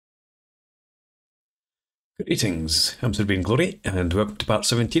Greetings, I'm Sir Bean Glory, and welcome to part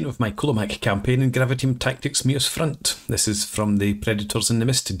 17 of my Kolomak campaign in Graviteam Tactics Meus Front. This is from the Predators in the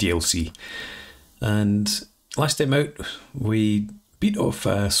Mist DLC. And last time out, we beat off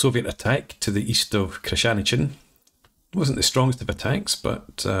a Soviet attack to the east of Krashanichen. It wasn't the strongest of attacks,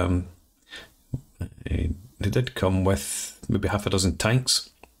 but they did come with maybe half a dozen tanks.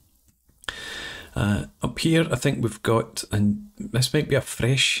 Up here, I think we've got, and this might be a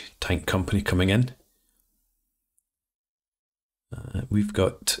fresh tank company coming in. We've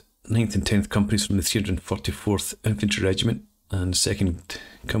got 9th and 10th companies from the 344th Infantry Regiment and 2nd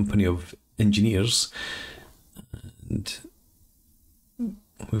Company of Engineers. And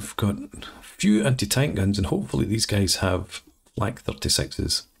we've got a few anti-tank guns, and hopefully these guys have Flak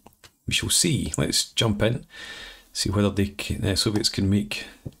 36s. We shall see. Let's jump in, see whether the Soviets can make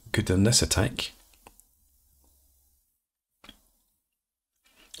good on this attack.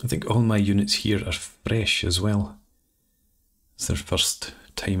 I think all my units here are fresh as well. It's their first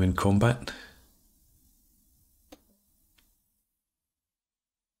time in combat.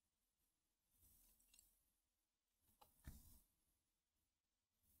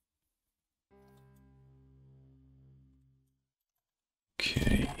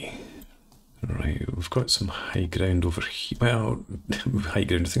 Okay, right, we've got some high ground over here. Well, high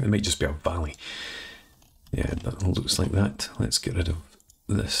ground, I think there might just be a valley. Yeah, that looks like that. Let's get rid of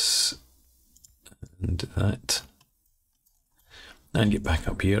this and that. And get back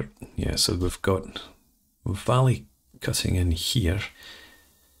up here. Yeah, so we've got a valley cutting in here.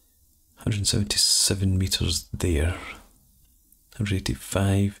 177 metres there.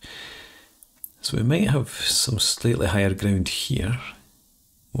 185. So we might have some slightly higher ground here,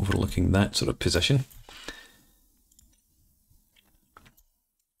 overlooking that sort of position.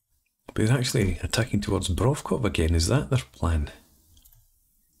 But they're actually attacking towards Brovkov again. Is that their plan?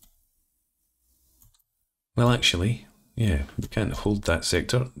 Well, actually, yeah, we can't hold that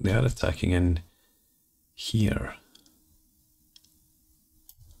sector. They are attacking in here.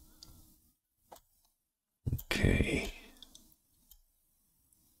 Okay.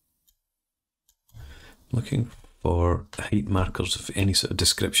 Looking for height markers of any sort of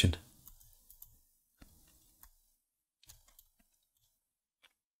description.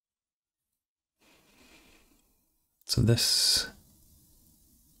 So this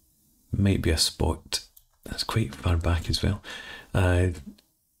might be a spot. That's quite far back as well. That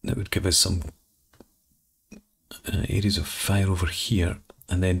would give us some areas of fire over here,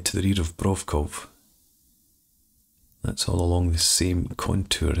 and then to the rear of Brovkov. That's all along the same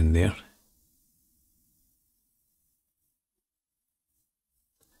contour in there.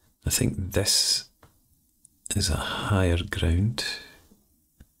 I think this is a higher ground.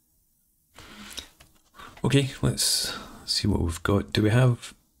 Okay, let's see what we've got. Do we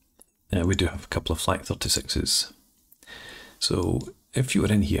have... we do have a couple of Flak 36s. So if you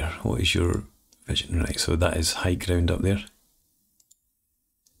were in here, what is your vision? Right, so that is high ground up there.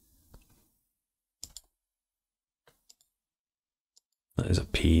 That is a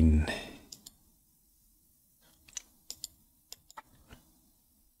pain.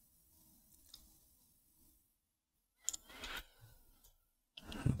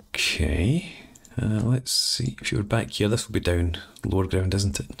 Okay, let's see. If you were back here, this will be down lower ground,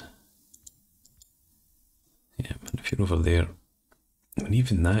 isn't it? Yeah, but if you're over there, and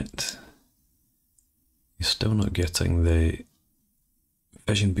even that, you're still not getting the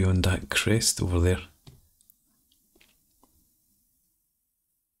vision beyond that crest over there.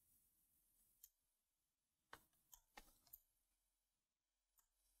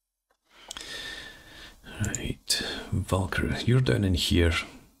 Right, Valkyrie, you're down in here.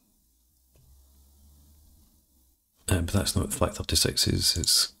 But that's not Flak 36s,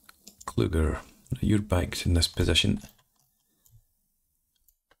 it's Kluger. You're back in this position.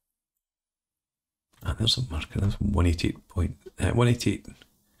 And there's a marker, that's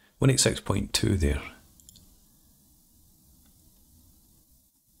 186.2 there.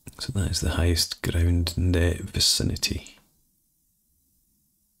 So that is the highest ground in the vicinity.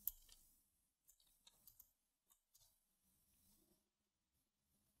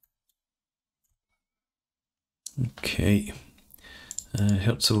 Okay.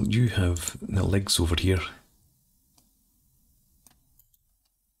 Herzl, you have the legs over here.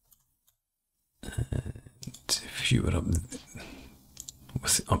 And if you were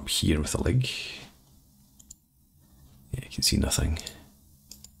up here with a leg, yeah, you can see nothing.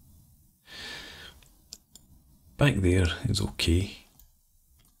 Back there is okay.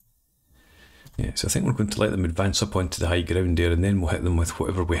 Yeah, so I think we're going to let them advance up onto the high ground there, and then we'll hit them with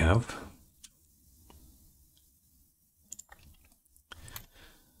whatever we have.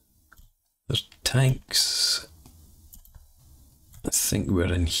 There's tanks think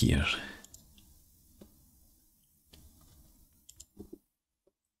we're in here.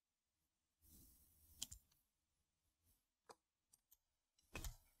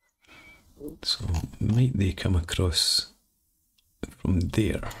 So might they come across from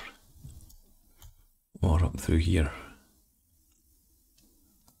there or up through here?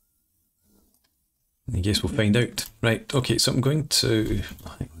 I guess we'll find out. Right, okay, so I'm going to...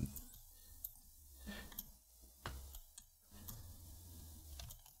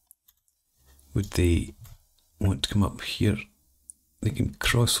 Would they want to come up here? They can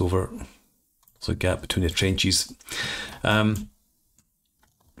cross over. There's a gap between the trenches. So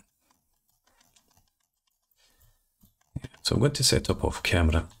I'm going to set up off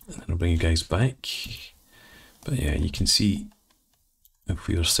camera and then I'll bring you guys back. But yeah, you can see if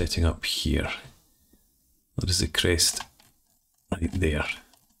we are setting up here, there is the crest right there.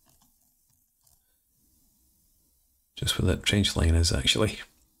 Just where that trench line is actually.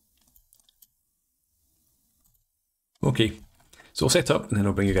 Okay, so I'll set up and then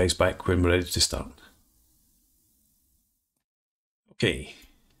I'll bring you guys back when we're ready to start. Okay,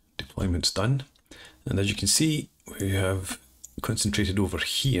 deployment's done. And as you can see, we have concentrated over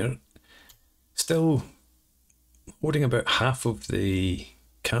here, still holding about half of the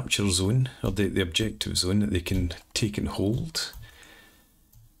capture zone, or the objective zone that they can take and hold.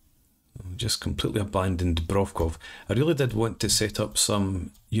 Just completely abandoned Brovkov. I really did want to set up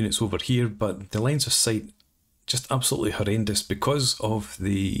some units over here, but the lines of sight just absolutely horrendous because of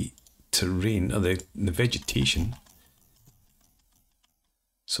the terrain, or the vegetation.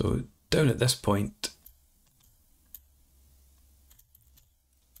 So down at this point,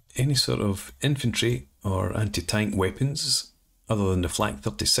 any sort of infantry or anti-tank weapons other than the Flak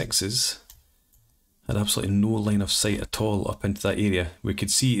 36s had absolutely no line of sight at all up into that area. We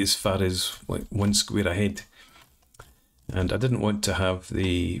could see as far as like 1 square ahead, and I didn't want to have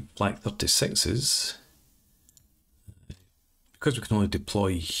the Flak 36s because we can only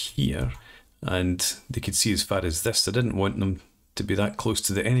deploy here and they could see as far as this. I didn't want them to be that close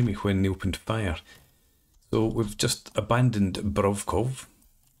to the enemy when they opened fire. So we've just abandoned Brovkov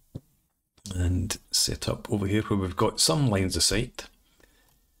and set up over here where we've got some lines of sight.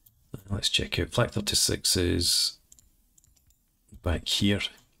 Let's check out Flak 36s back here.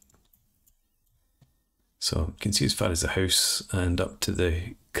 So you can see as far as the house and up to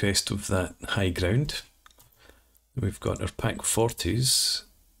the crest of that high ground. We've got our Pak 40s,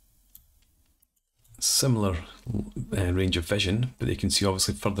 similar range of vision, but you can see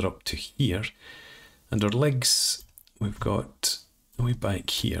obviously further up to here. And our legs, we've got way back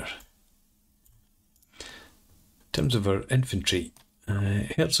here. In terms of our infantry,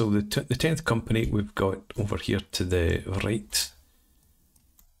 Herzl, the 10th Company, we've got over here to the right.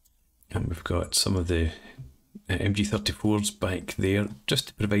 And we've got some of the MG34s back there, just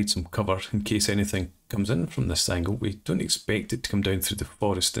to provide some cover in case anything comes in from this angle. We don't expect it to come down through the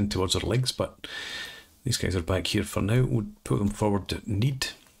forest in towards our legs, but these guys are back here for now. We'll put them forward at need.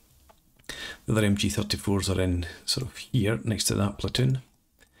 The other MG34s are in sort of here next to that platoon.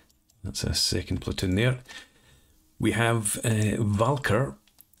 That's a second platoon there. We have Valker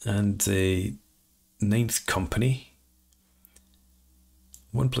and the 9th Company.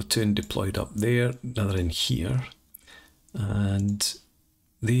 One platoon deployed up there, another in here. And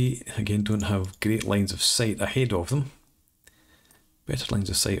they, again, don't have great lines of sight ahead of them. Better lines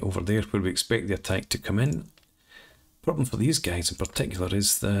of sight over there where we expect the attack to come in. Problem for these guys in particular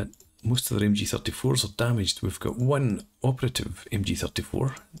is that most of their MG34s are damaged. We've got one operative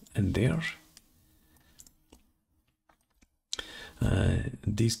MG34 in there.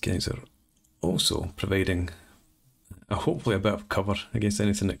 These guys are also providing hopefully a bit of cover against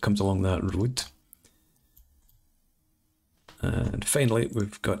anything that comes along that road. And finally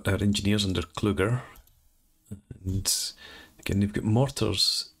we've got our engineers under Kluger, and again they've got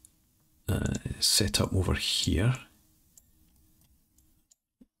mortars set up over here,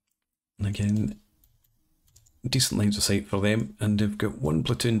 and again decent lines of sight for them. And they've got one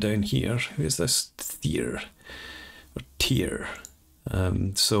platoon down here. Who is this? Thier or Tier.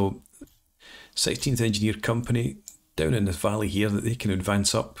 So 16th Engineer Company down in this valley here that they can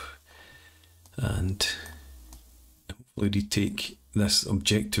advance up and hopefully retake this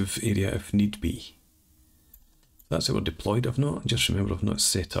objective area if need be. That's how we're deployed. I've not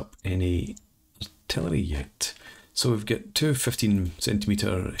set up any artillery yet. So we've got two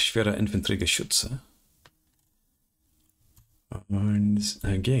 15cm Schwere Infanteriegeschütze. And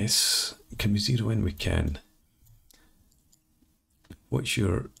I guess, can we zero in? We can. What's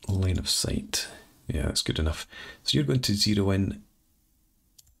your line of sight? Yeah, that's good enough. So you're going to zero in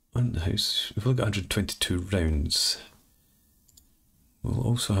on the house. We've only got 122 rounds. We'll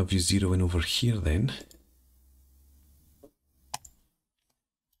also have you zero in over here then.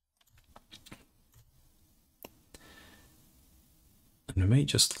 And we might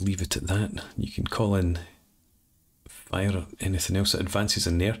just leave it at that. You can call in fire or anything else that advances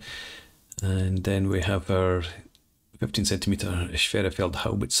in there. And then we have our 15 centimeter Schwerefeld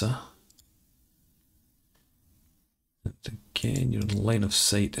howitzer. And again, your line of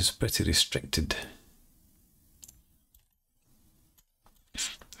sight is pretty restricted.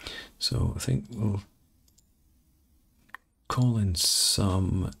 So I think we'll call in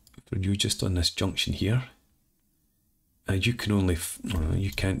some for you just on this junction here. You can only,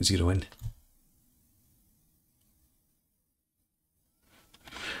 you can't zero in.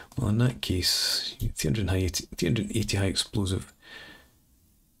 Well, in that case, 380 high explosive.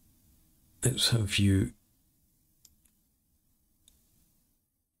 Let's have you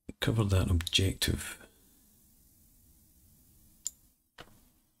cover that objective.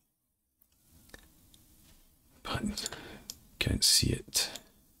 But can't see it.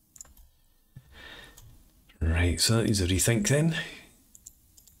 Right, so that is a rethink then.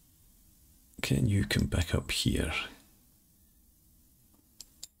 Can you come back up here?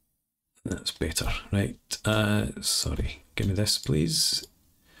 That's better, right? Sorry, give me this please.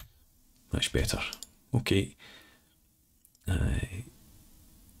 Much better. Okay.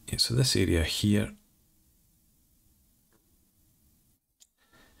 Yeah, so this area here.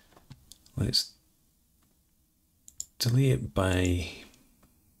 Let's delay it by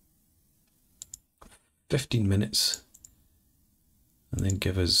 15 minutes and then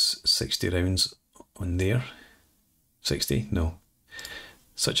give us 60 rounds on there. 60? No.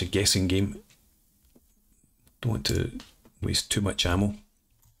 Such a guessing game. Don't want to waste too much ammo.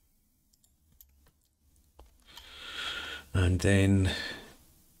 And then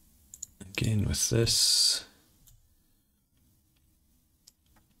again with this.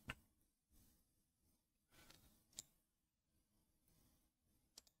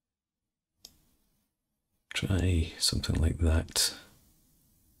 Try something like that.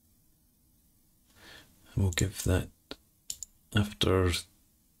 And we'll give that after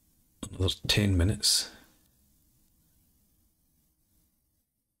another 10 minutes.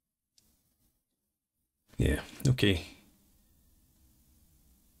 Yeah, okay.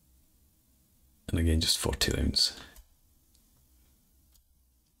 And again, just 40 rounds.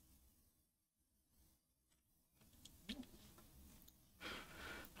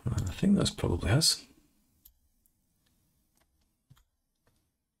 I think that's probably us.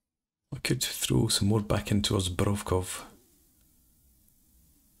 I could throw some more back in towards Brovkov.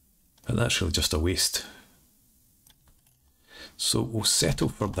 But that's really just a waste. So we'll settle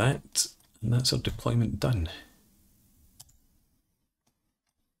for that, and that's our deployment done.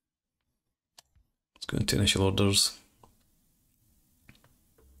 Let's go into initial orders.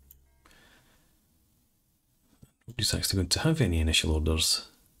 Nobody's actually going to have any initial orders.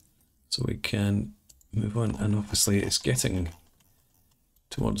 So we can move on, and obviously it's getting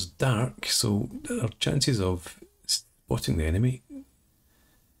towards dark, so our chances of spotting the enemy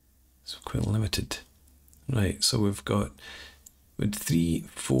is quite limited. Right, so we've got with 3,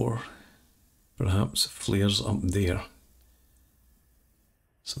 4 perhaps flares up there.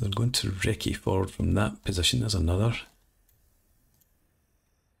 So they're going to recce forward from that position. There's another.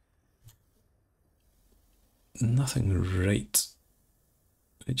 Nothing right,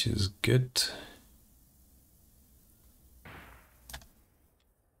 which is good.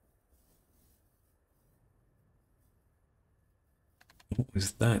 What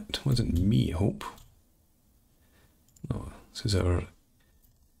was that? It wasn't me, I hope. No, this is our...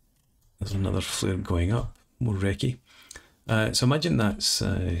 There's another flare going up. More recce. So imagine that's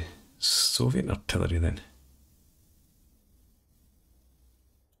Soviet artillery then.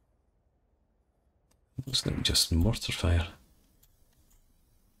 Looks like just mortar fire.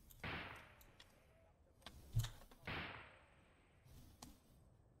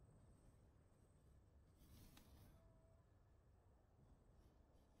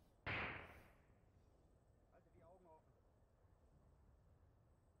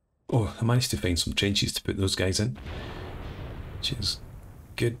 Oh, I managed to find some trenches to put those guys in, which is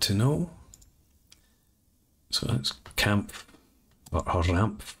good to know. So that's camp, or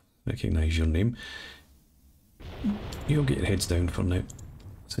ramp, recognise your name. You'll get your heads down for now,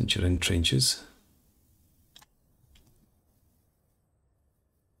 since you're in trenches.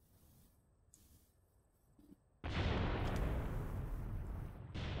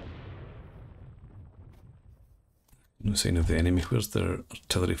 No sign of the enemy. Where's their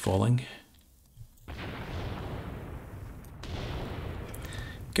artillery falling?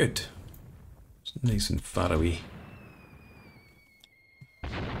 Good. It's nice and far away.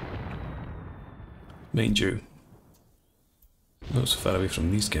 Mind you, not so far away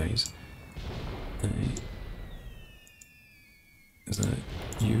from these guys. Is that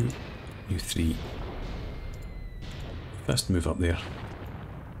you? You three. Fast move up there.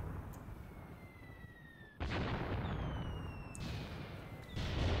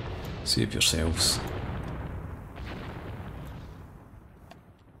 Save yourselves.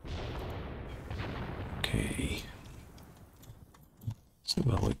 Okay. So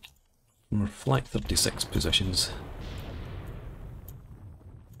well, look, from our flight 36 positions.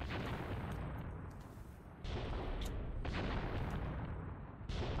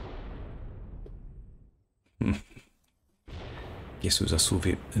 Guess it was a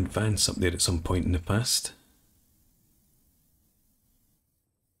Soviet advance up there at some point in the past.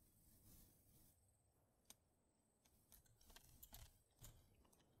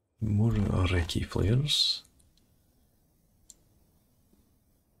 More Recce flares.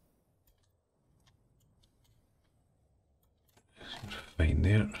 Fine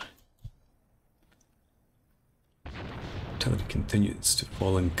there. Artillery continues to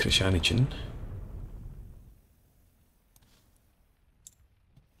fall in Krashanichen.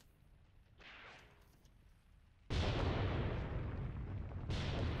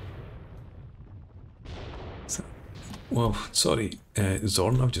 Well, sorry,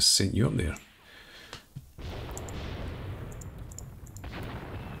 Zorn, I've just sent you up there.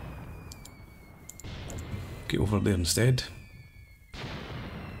 Get over there instead.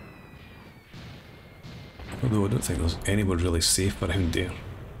 Although I don't think there's anywhere really safe around there.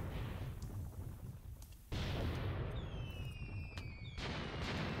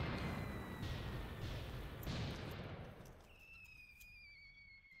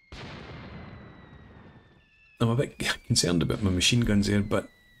 I'm a bit concerned about my machine guns there, but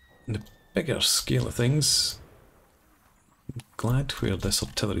in the bigger scale of things, I'm glad where this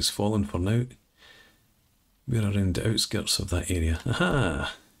artillery's fallen for now. We're around the outskirts of that area.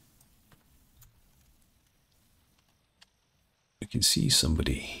 Aha! I can see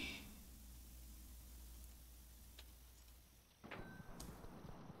somebody.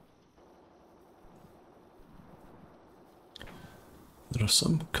 There are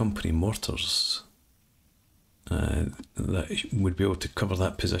some company mortars that would be able to cover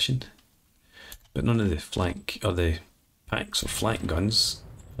that position, but none of the flank or the packs or flank guns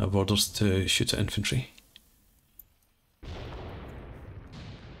have orders to shoot at infantry.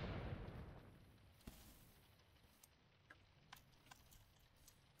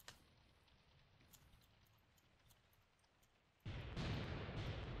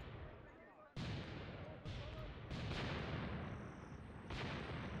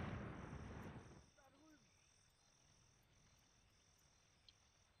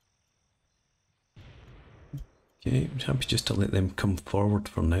 Okay, I'm happy just to let them come forward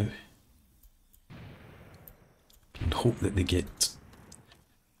for now. And hope that they get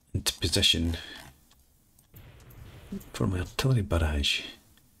into position for my artillery barrage.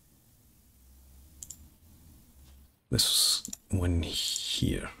 This one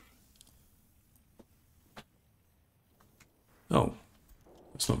here. Oh,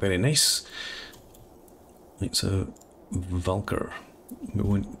 that's not very nice. It's a Valkyr. We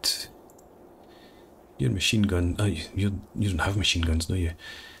want your machine gun. Oh, you don't have machine guns, do you?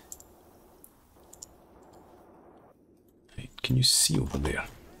 Right, can you see over there?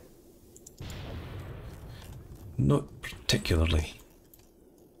 Not particularly.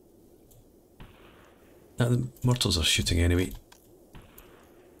 The mortars are shooting anyway.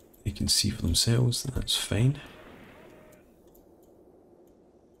 They can see for themselves, that's fine.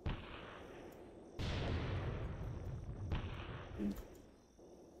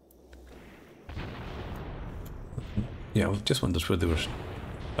 Yeah, I just wondered where they were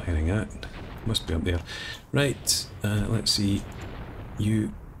firing at. Must be up there. Right, let's see.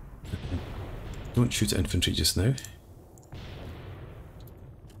 You don't shoot at infantry just now.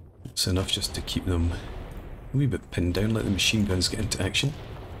 It's enough just to keep them a wee bit pinned down, let the machine guns get into action.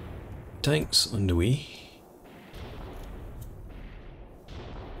 Tanks on the way.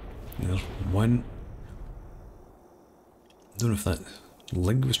 There's one. I don't know if that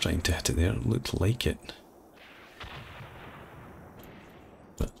Lig was trying to hit it there, it looked like it.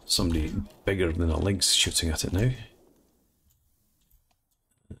 But somebody bigger than a Lig's shooting at it now.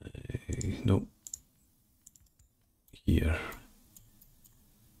 Nope. Here.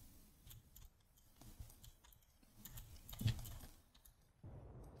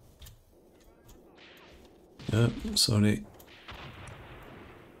 Sorry.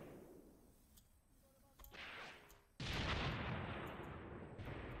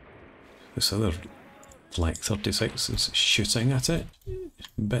 This other Flak 36 is shooting at it.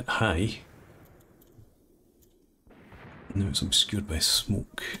 A bit high. Now it's obscured by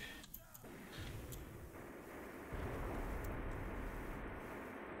smoke.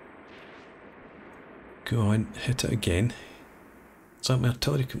 Go on, hit it again. Is that my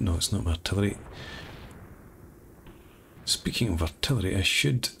artillery? No, it's not my artillery. Speaking of artillery, I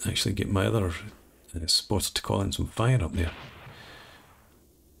should actually get my other spotter to call in some fire up there.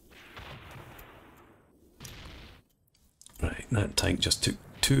 Right, that tank just took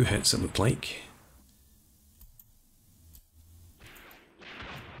 2 hits, it looked like.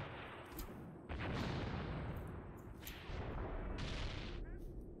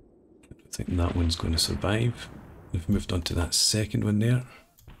 I think that one's going to survive. We've moved on to that second one there.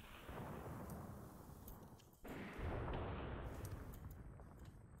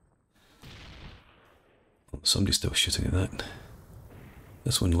 Oh, somebody's still shooting at that.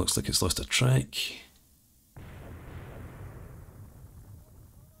 This one looks like it's lost a track.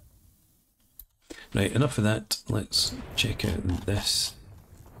 Right, enough of that. Let's check out this.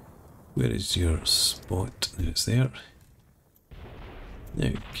 Where is your spot? There, it's there.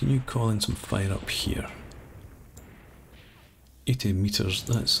 Now, can you call in some fire up here? 80 meters,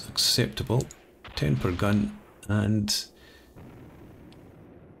 that's acceptable. 10 per gun, and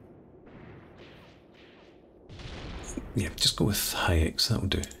yeah, just go with high X, that'll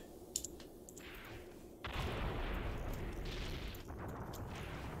do.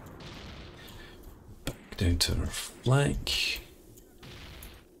 Back down to our flank.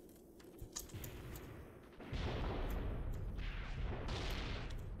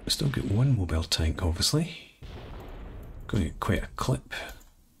 Still get one mobile tank, obviously. Going to get quite a clip.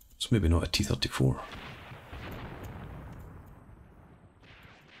 It's maybe not a T-34.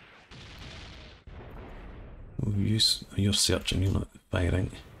 Oh, you're searching, you're not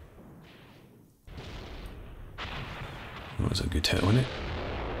firing. That was a good hit on it.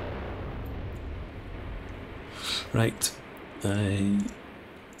 Right.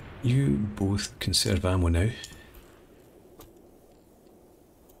 You both conserve ammo now.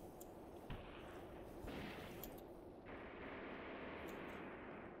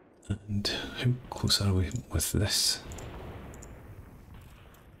 And how close are we with this?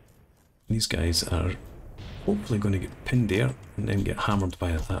 These guys are hopefully going to get pinned there and then get hammered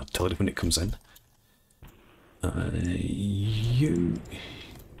by that artillery when it comes in. You...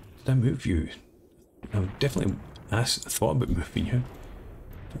 Did I move you? I definitely thought about moving you.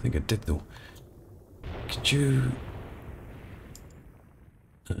 I don't think I did though. Could you...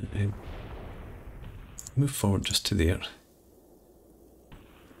 move forward just to there.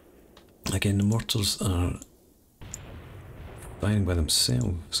 Again, the mortars are firing by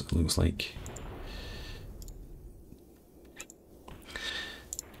themselves, it looks like.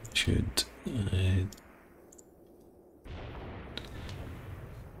 Should...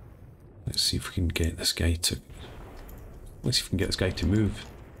 let's see if we can get this guy to... Let's see if we can get this guy to move.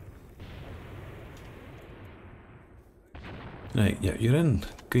 Right, yeah, you're in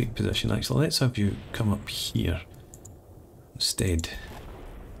great position actually. Let's have you come up here instead.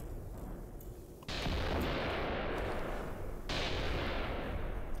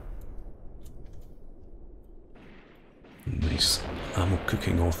 Nice ammo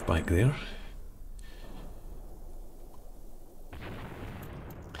cooking off back there.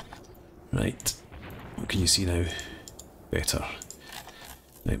 Right, what can you see now? Better.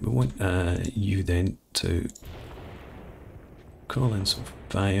 Right, we want you then to call in some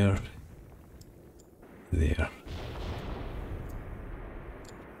fire there.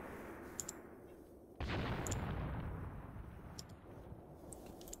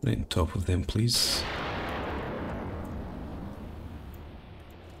 Right on top of them, please.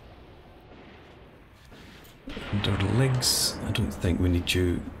 And our legs, I don't think we need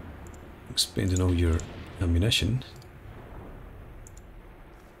you expending all your ammunition.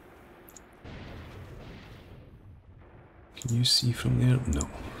 Can you see from there? No.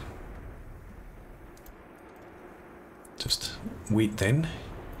 Just wait then.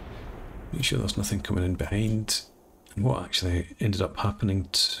 Make sure there's nothing coming in behind. And what actually ended up happening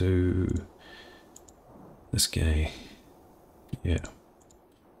to this guy? Yeah.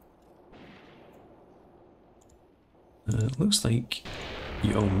 It looks like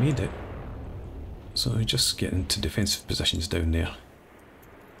you all made it. So just get into defensive positions down there.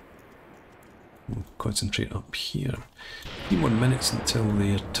 We'll concentrate up here. 3 more minutes until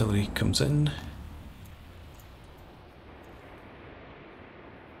the artillery comes in.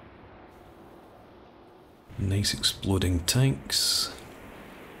 Nice exploding tanks.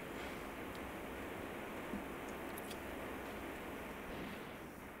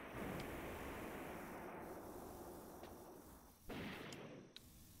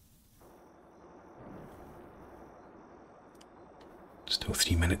 Still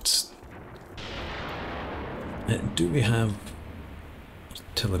 3 minutes. Do we have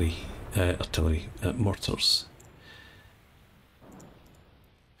mortars?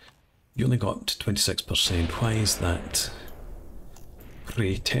 You only got 26%. Why is that?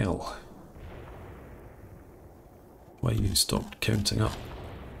 Pray tell. Why you stopped counting up?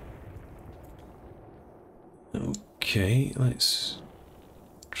 Okay, let's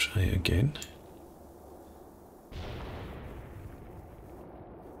try it again.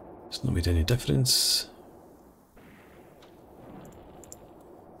 It's not made any difference.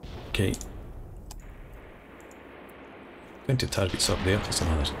 Okay. 20 targets up there. There's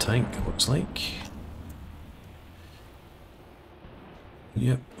another tank, it looks like.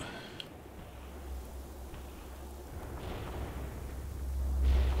 Yep.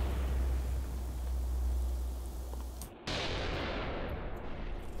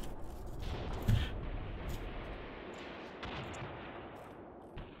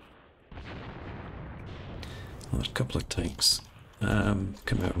 There's a couple of tanks.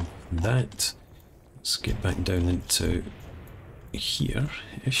 Come out of that. Let's get back down into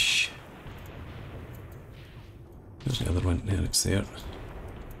here-ish. There's the other one. There, it's there.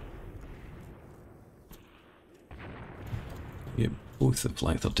 Get both the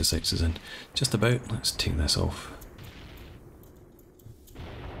Flak 36s in. Just about. Let's take this off.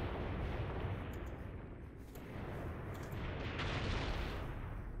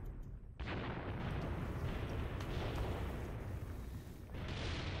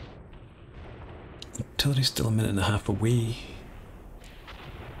 Artillery's still a minute and a half away.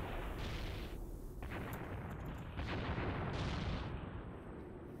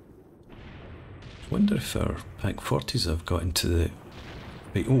 I wonder if our Pack 40s have got into the...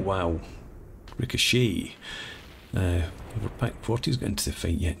 Right, oh wow, ricochet. Have our Pack 40s got into the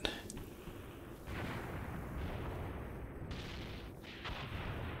fight yet?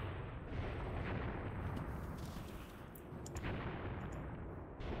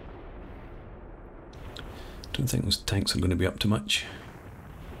 Don't think those tanks are going to be up to much.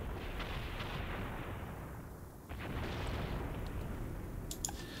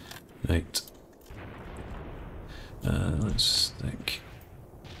 Right. Let's stick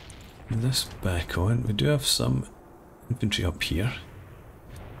this back on. We do have some infantry up here.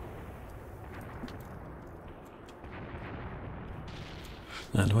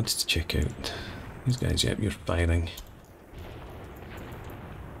 And I wanted to check out these guys. Yep, you're firing.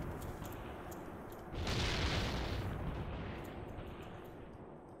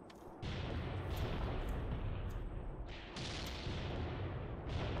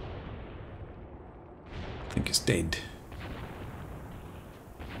 I think it's dead.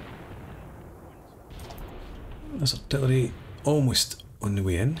 There's artillery almost on the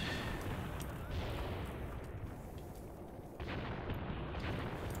way in.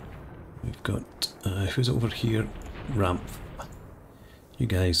 We've got, who's over here? Ramp. You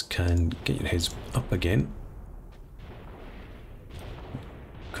guys can get your heads up again.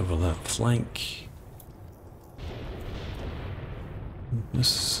 Cover that flank.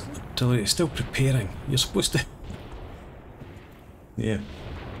 This artillery is still preparing. You're supposed to... Yeah.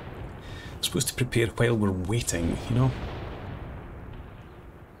 Supposed to prepare while we're waiting, you know?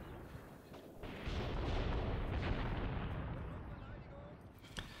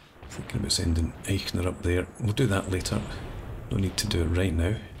 Thinking about sending Eichner up there. We'll do that later. No need to do it right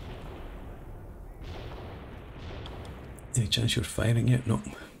now. Any chance you're firing yet? No.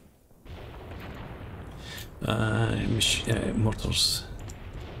 Mortars.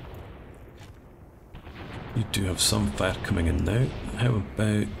 You do have some fire coming in now. How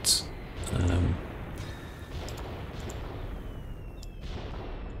about...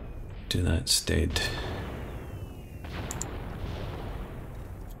 do that instead.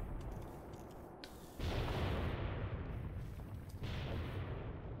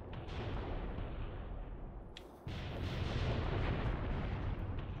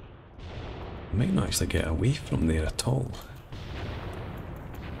 Might not actually get away from there at all.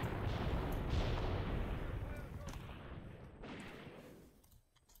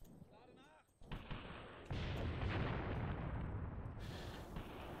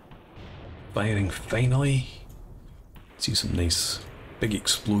 Firing finally. See some nice big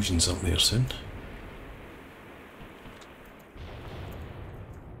explosions up there soon.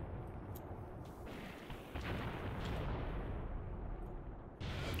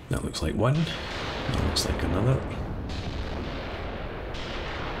 That looks like one. That looks like another.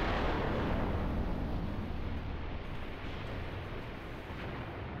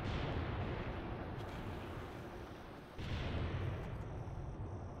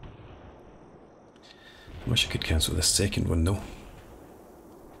 I wish I could cancel this second one though.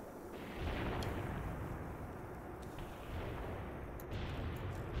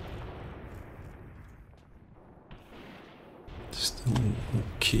 Still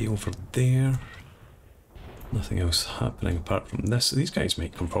okay over there. Nothing else happening apart from this. So these guys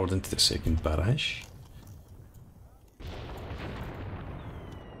might come forward into the second barrage.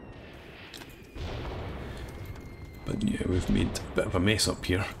 But yeah, we've made a bit of a mess up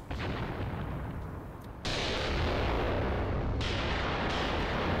here.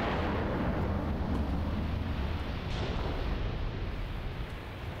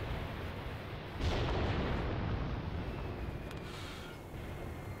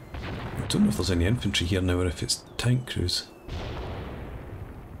 I don't know if there's any infantry here now or if it's tank crews.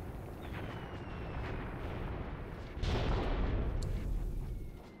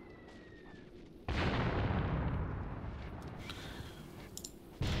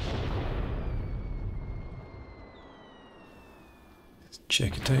 Let's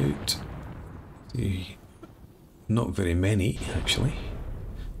check it out. See, not very many actually.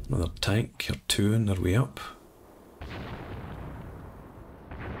 Another tank or two on their way up.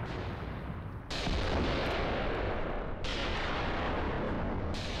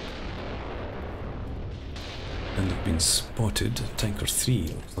 And they've been spotted. Tanker 3,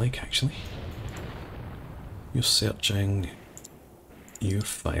 looks like, actually. You're searching. You're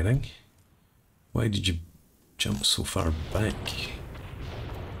firing. Why did you jump so far back?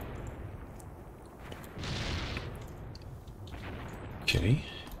 Okay.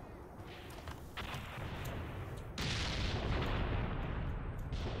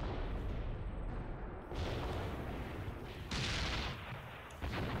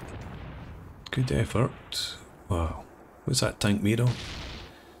 Good effort. Wow, what's that tank made of?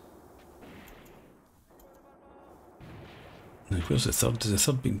 Now, where's the third? Has the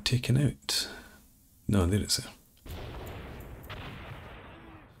third been taken out? No, there it's there.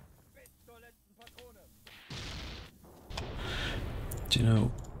 Do you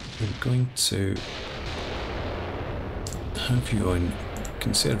know, I'm going to have you on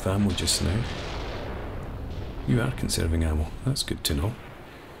conserve ammo just now. You are conserving ammo, that's good to know.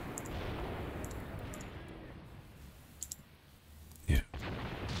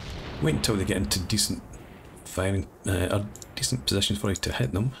 Wait until they get into decent firing, or decent positions for you to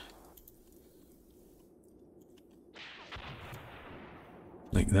hit them.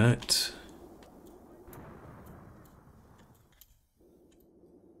 Like that.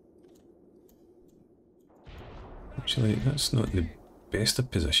 Actually, that's not the best of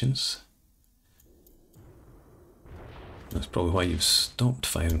positions. That's probably why you've stopped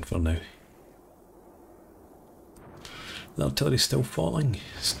firing for now. The artillery's still falling,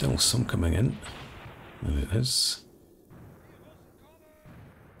 still some coming in, and it is.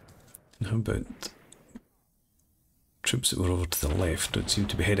 And how about troops that were over to the left? Don't seem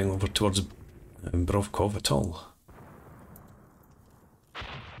to be heading over towards Brovkov at all.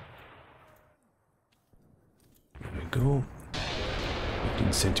 There we go.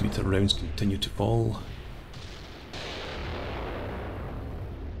 15cm rounds continue to fall.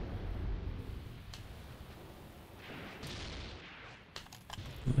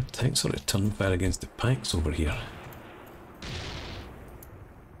 The tanks sort of turn fire against the pikes over here.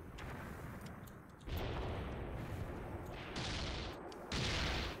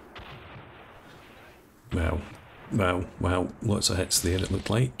 Wow, lots of hits there it looked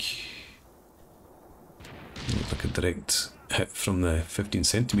like. It looked like a direct hit from the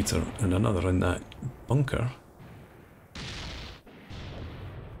 15cm and another in that bunker.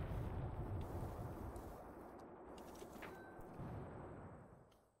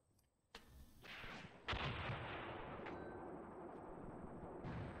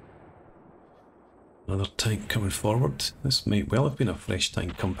 Another tank coming forward. This might well have been a fresh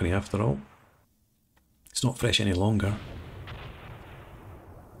tank company after all. It's not fresh any longer.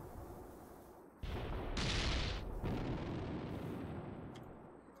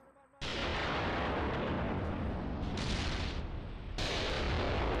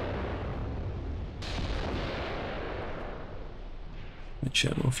 Which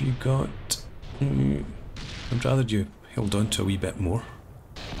ammo have you got? I'd rather you held on to a wee bit more.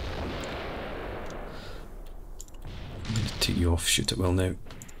 I'm going to take you off, shoot it well now.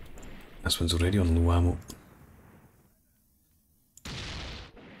 This one's already on low ammo.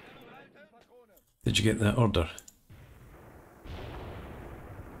 Did you get that order?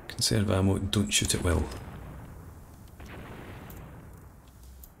 Conserve ammo, don't shoot it well.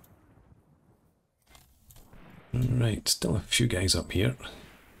 Right, still a few guys up here.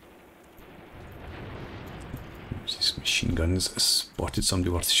 These machine guns spotted somebody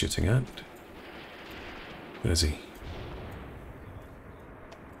worth shooting at. Where is he?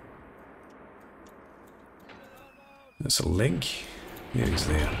 That's a leg. Yeah, he's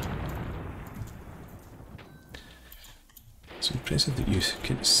there. So It's impressive that you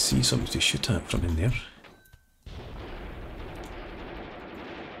can see something to shoot at from in there.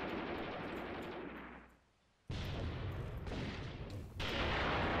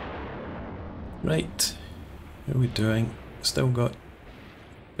 Right, how are we doing? Still got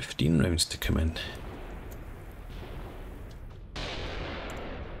 15 rounds to come in.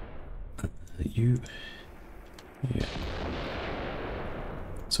 Yeah.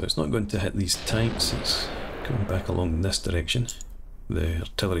 So it's not going to hit these tanks, it's coming back along this direction, the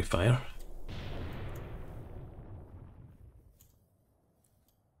artillery fire.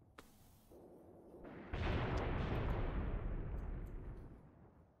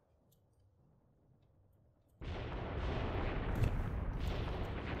 I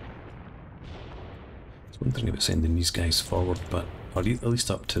was wondering about sending these guys forward, but or at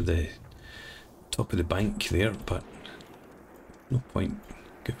least up to the top of the bank there, but no point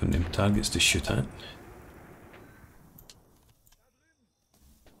giving them targets to shoot at.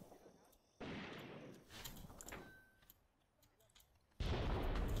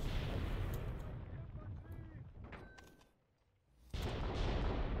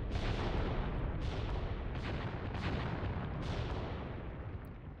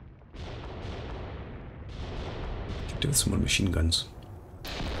 Could do with some more machine guns.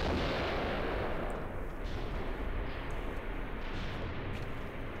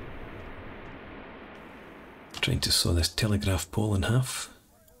 Trying to saw this telegraph pole in half.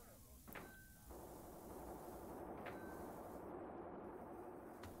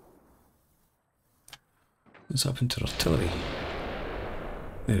 What's happened to artillery?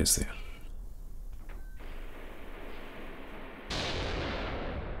 There it's there.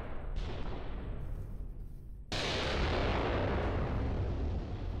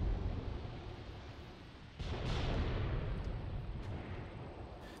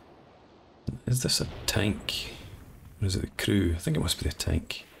 Is this a tank? Or is it the crew? I think it must be the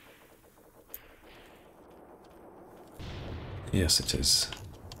tank. Yes, it is.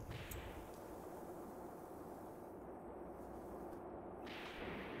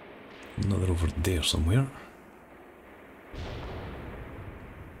 Another over there somewhere.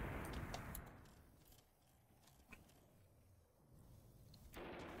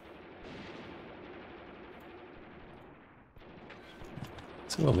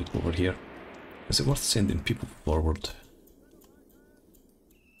 So I'll look over here. Is it worth sending people forward?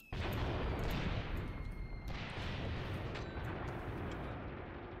 I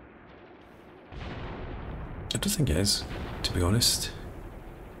don't think it is, to be honest.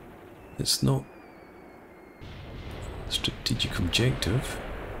 It's not a strategic objective.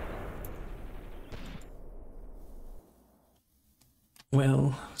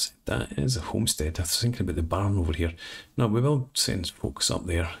 Well, that is a homestead. I was thinking about the barn over here. No, we will send folks up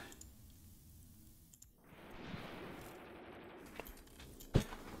there.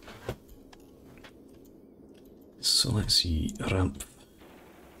 So let's see, ramp.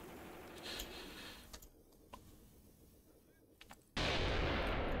 I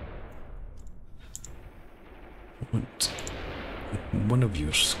want one of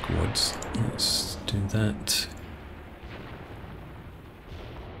your squads. Let's do that.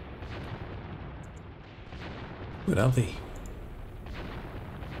 Where are they?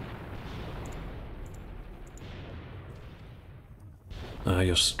 Ah,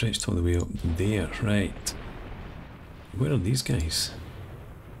 you're stretched all the way up there, right. Where are these guys?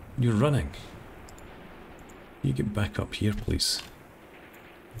 You're running. You get back up here, please.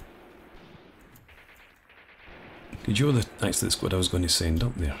 Because you're actually the squad I was going to send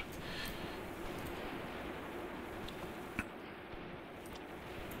up there.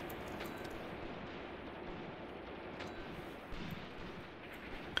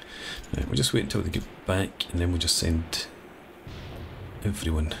 Right, we'll just wait until they get back and then we'll just send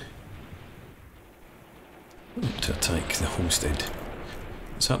everyone to attack the homestead.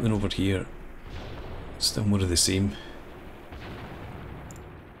 What's happening over here? Still more of the same.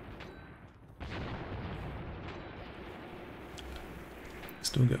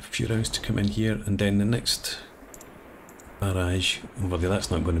 Still got a few rounds to come in here, and then the next barrage over there, that's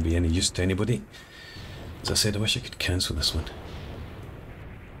not going to be any use to anybody. As I said, I wish I could cancel this one.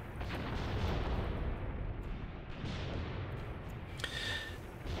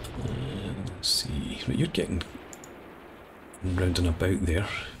 Let's see, right, you're getting round and about there.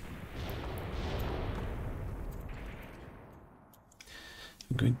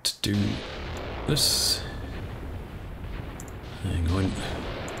 I'm going to do this. Hang on.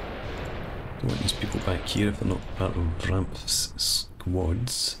 Don't want these people back here if they're not part of Ramp's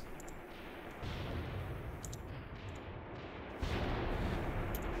squads.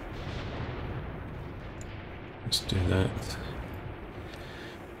 Let's do that.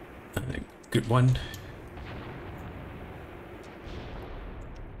 Group 1.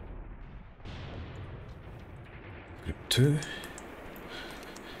 Group 2.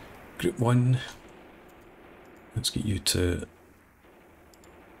 Group 1. Let's get you to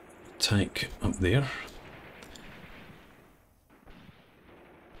attack up there.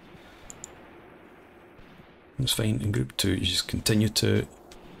 That's fine. In Group 2, you just continue to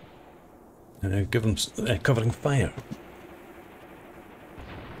give them covering fire.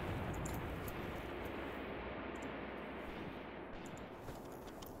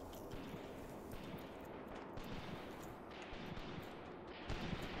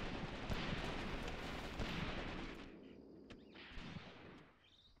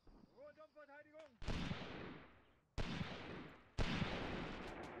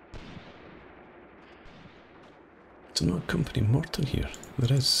 There's no company mortar here.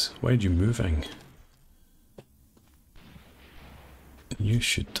 There is. Why are you moving? You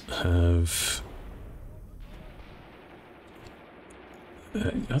should have...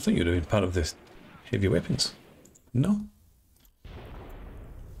 I thought you were doing part of the heavy weapons. No?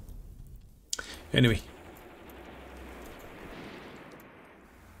 Anyway.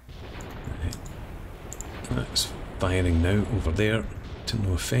 That's firing now over there to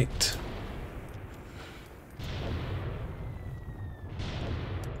no effect.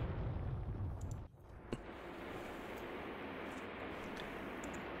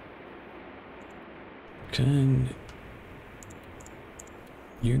 Can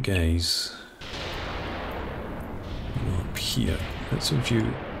you guys go up here? Let's see if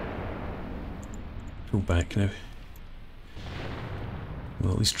you go back now.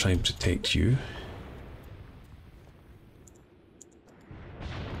 We'll at least try and protect you.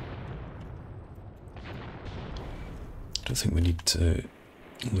 I don't think we need to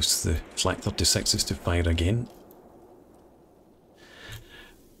loose the Flak 36s to fire again.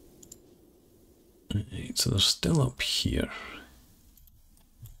 Right, so they're still up here.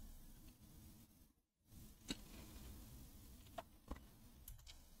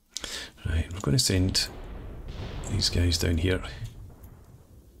 Right, we're going to send these guys down here.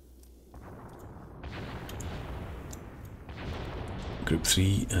 Group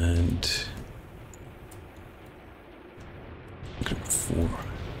 3 and Group 4.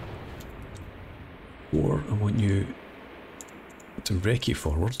 4, I want you to recce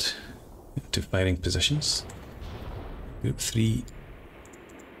forward into firing positions. Group 3,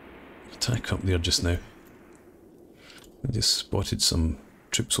 attack up there just now. I just spotted some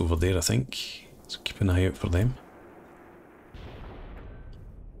troops over there, I think, so keep an eye out for them.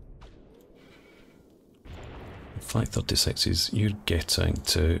 Flak 36s, you're getting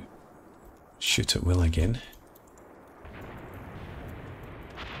to shoot at will again.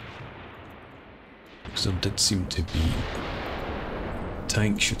 Because there did seem to be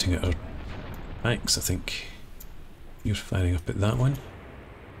tank shooting at our backs, I think. You're firing up at that one.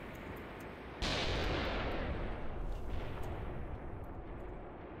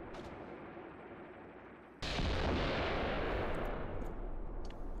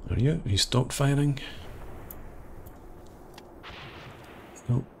 Are you? You stopped firing?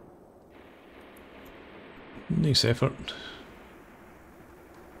 No. Nice effort.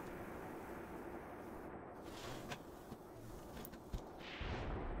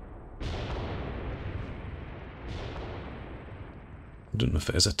 I don't know if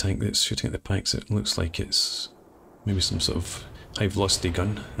it is a tank that's shooting at the packs. It looks like it's maybe some sort of high velocity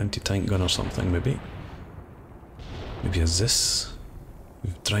gun, anti-tank gun or something maybe. Maybe a Zis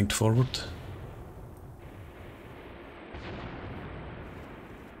we've dragged forward.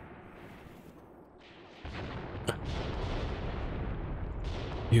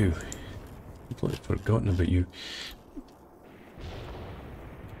 You. I've completely forgotten about you.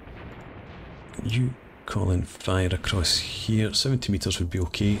 You call in fire across here. 70 meters would be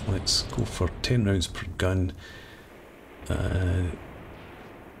okay. Let's go for 10 rounds per gun.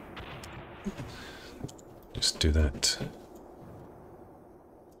 Just do that.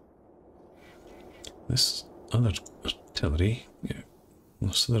 This other artillery, yeah.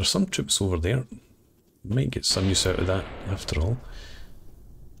 So there are some troops over there. Might get some use out of that after all.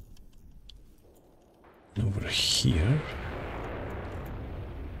 Over here.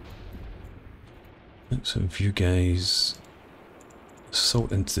 Let's have you guys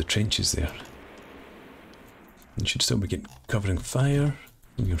assault into the trenches there. You should still be getting covering fire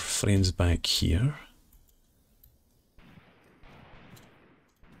from your friends back here.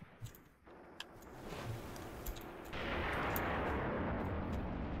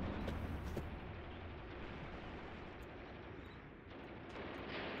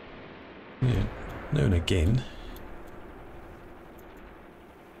 Yeah, now and again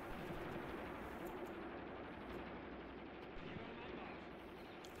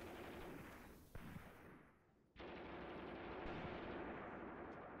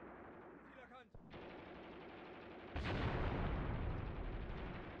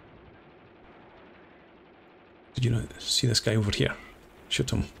Did you not see this guy over here? Shoot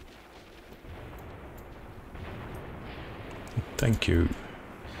him. Thank you.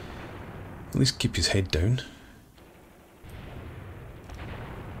 At least keep his head down.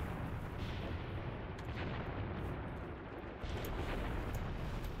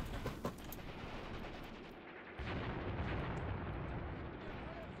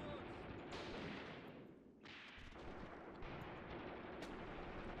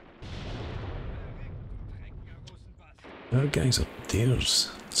 Our guys up there's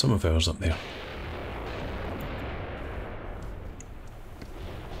some of ours up there.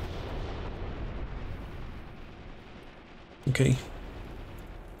 Okay.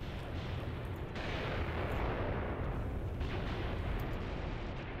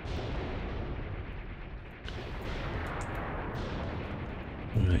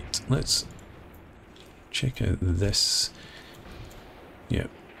 Right, let's check out this. Yep.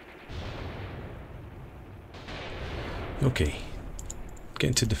 Okay. Get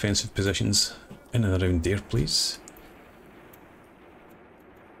into defensive positions in and around there, please.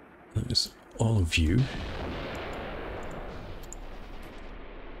 That is all of you.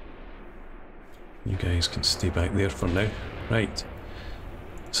 You guys can stay back there for now. Right.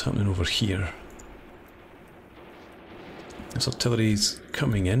 What's happening over here? This artillery's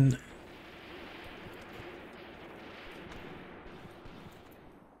coming in.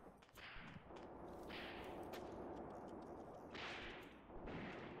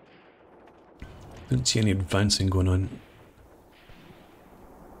 Didn't see any advancing going on.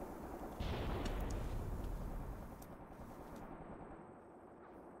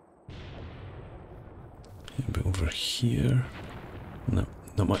 But over here, no,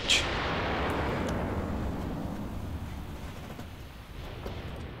 not much.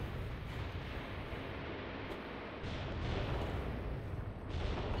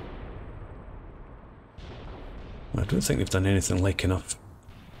 I don't think they've done anything like enough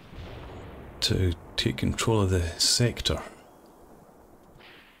to take control of the sector.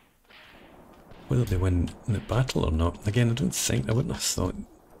 Whether they win the battle or not, again, I wouldn't have thought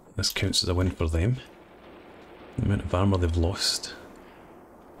this counts as a win for them. The amount of armour they've lost.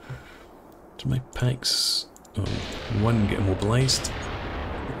 Did my packs... Oh, one get immobilised.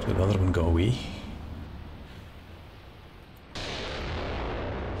 Hopefully the other one got away.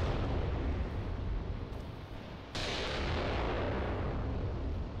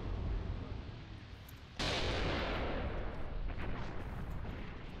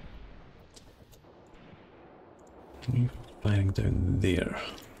 Firing down there.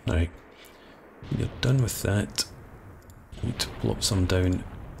 Right. You're done with that. You need to plop some down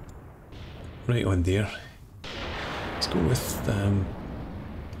right on there. Let's go with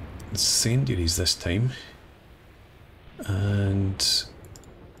incendiaries this time. And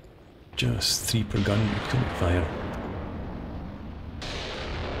just 3 per gun. You couldn't fire.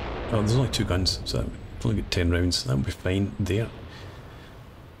 Oh, there's only 2 guns, so I've only got 10 rounds. That'll be fine there.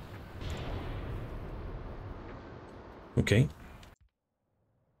 Okay.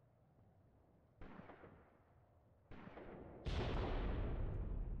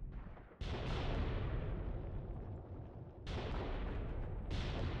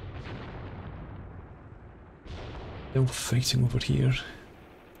 Still fighting over here.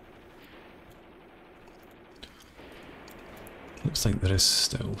 Looks like there is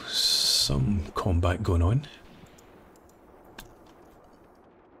still some combat going on.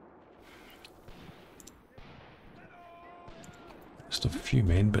 Just a few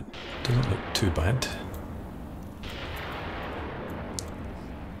men, but doesn't look too bad.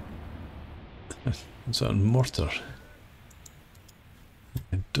 It's a mortar.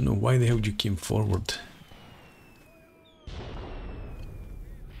 I don't know why the hell you came forward.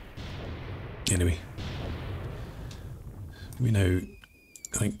 Anyway, we now,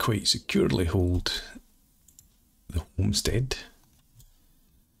 I think, quite securely hold the homestead.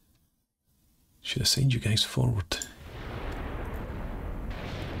 Should I send you guys forward?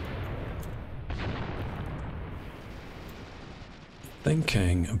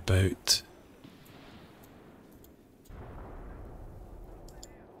 Thinking about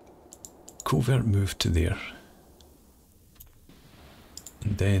covert move to there,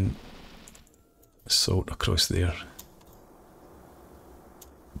 and then assault across there.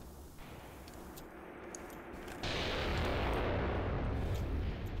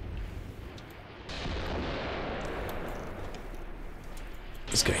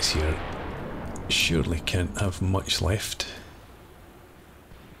 These guys here surely can't have much left.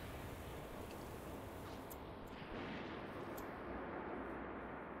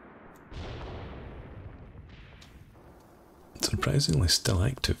 Surprisingly still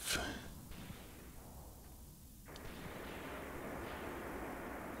active.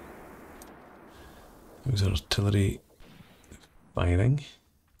 How's our artillery firing?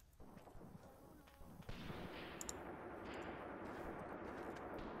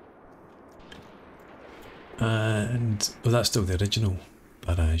 And well, that's still the original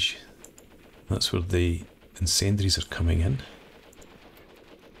barrage. That's where the incendiaries are coming in.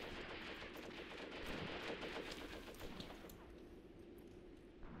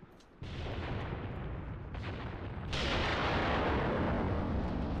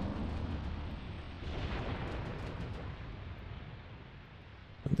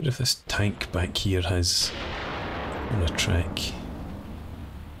 I wonder if this tank back here has on a track.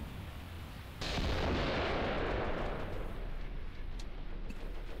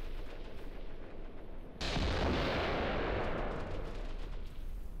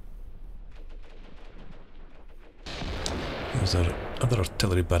 There's our other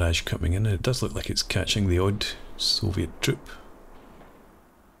artillery barrage coming in, and it does look like it's catching the odd Soviet troop.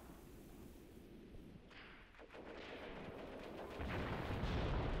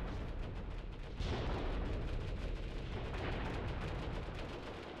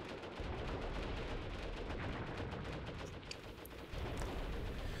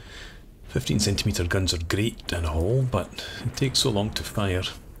 "15cm guns are great and all, but it takes so long to fire,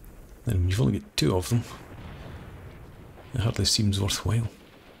 and when you've only got 2 of them, it hardly seems worthwhile."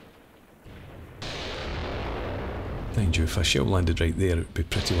 Mind you, if a shell landed right there, it would be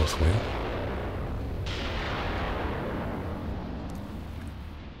pretty worthwhile.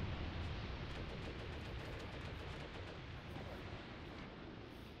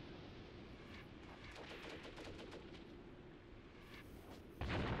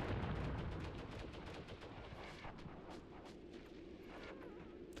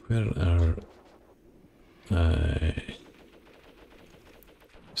 Where are...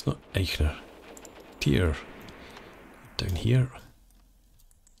 it's not Eichner. Tier. Down here.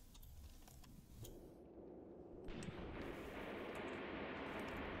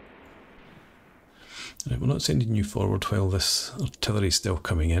 Right, we're not sending you forward while this artillery is still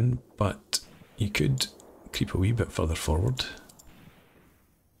coming in, but you could creep a wee bit further forward.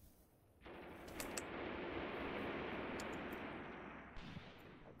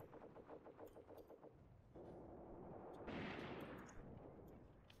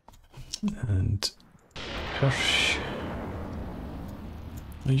 And Hirsch.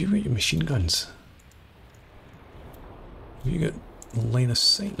 Oh, you've got your machine guns. Have you got line of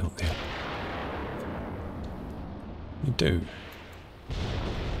sight out there? You do.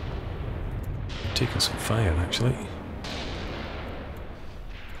 Taking some fire, actually.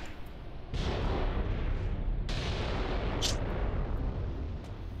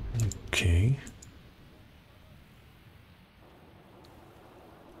 Okay.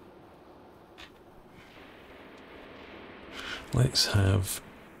 Let's have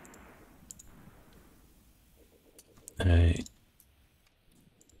a...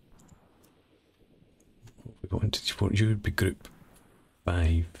 we got into support. You would be group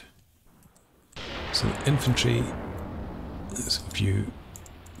 5. So the infantry, let's have you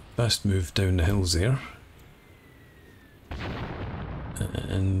fast move down the hills there.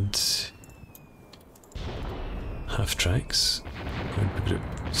 And half tracks would be group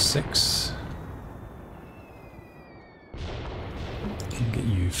 6. And get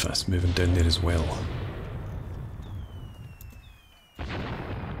you fast moving down there as well.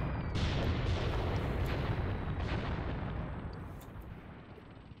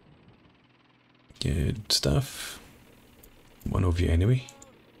 Good stuff. One of you anyway.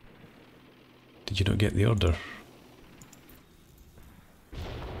 Did you not get the order?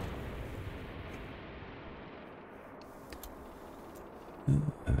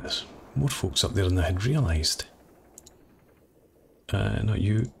 There's more folks up there than I had realised. Not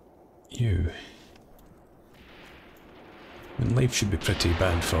you. You. I mean, life should be pretty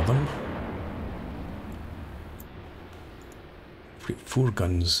bad for them. We've got 4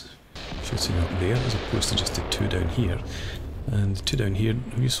 guns shooting up there as opposed to just the 2 down here. And the 2 down here,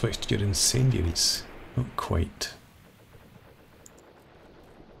 have you switched to your incendiaries? Not quite.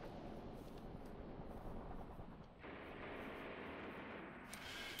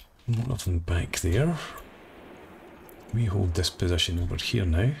 More of them back there. We hold this position over here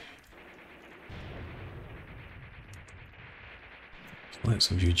now. So let's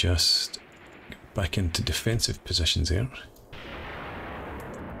have you just get back into defensive positions there.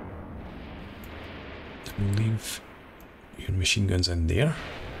 We'll leave your machine guns in there.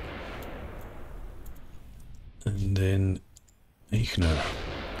 And then Eichner.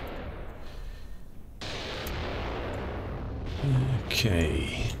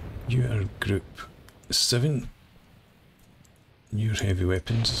 Okay, you are group 7. Your heavy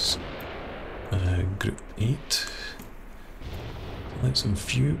weapons Group 8. Let's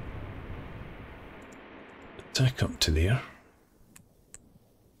view. Attack up to there.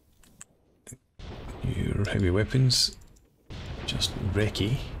 Your heavy weapons, just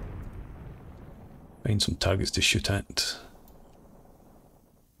recce. Find some targets to shoot at.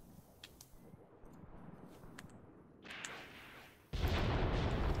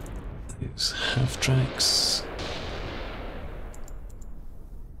 There's half tracks.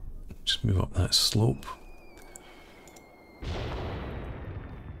 Just move up that slope.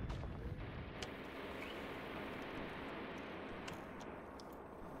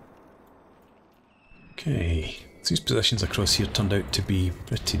 Okay, these positions across here turned out to be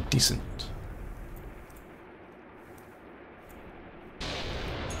pretty decent.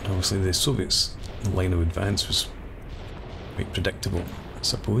 Obviously the Soviets' line of advance was quite predictable, I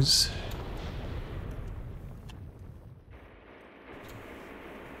suppose.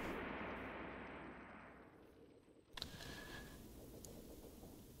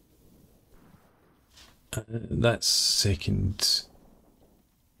 That second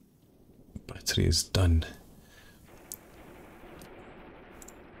battery is done.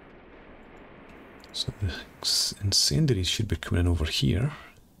 So the incendiaries should be coming in over here.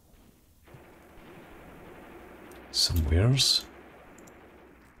 Somewheres.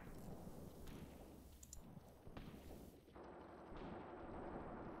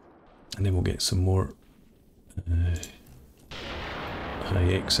 And then we'll get some more high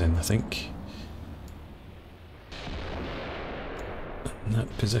X in, I think. In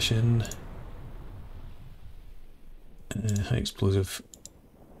that position. High explosive.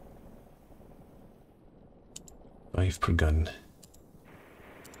 5 per gun.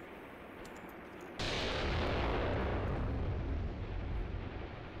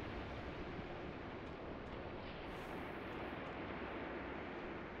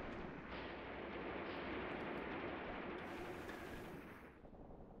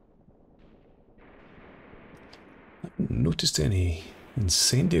 I haven't noticed any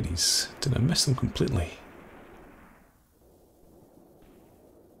incendiaries. Did I miss them completely?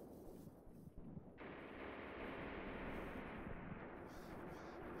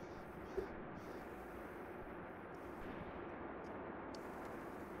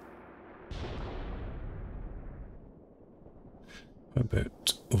 How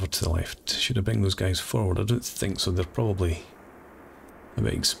about over to the left? Should I bring those guys forward? I don't think so. They're probably a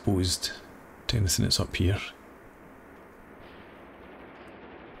bit exposed to anything that's up here.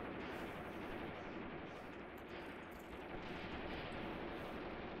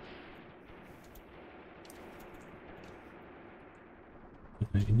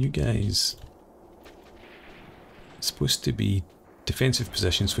 And you guys are supposed to be defensive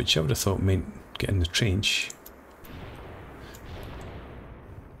positions, which I would have thought meant get in the trench.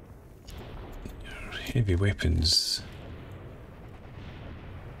 Your heavy weapons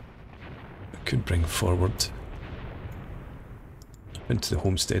I could bring forward up into the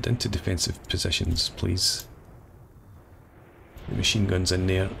homestead, into defensive positions, please. The machine guns in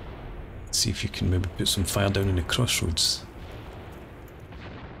there. See if you can maybe put some fire down in the crossroads.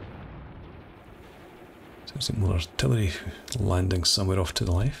 Some more artillery landing somewhere off to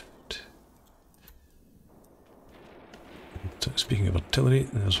the left. So speaking of artillery,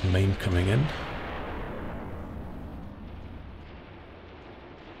 there's mine coming in.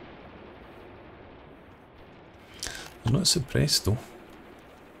 I'm not suppressed though.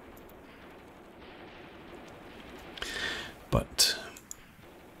 But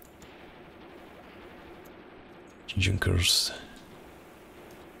Junkers.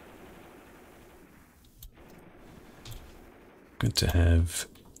 Good to have.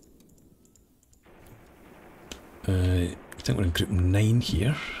 I think we're in group 9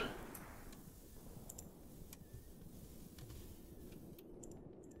 here.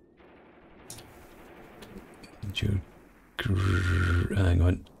 Hang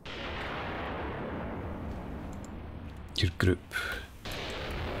on. Your group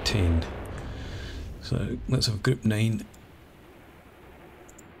 10. So let's have group 9.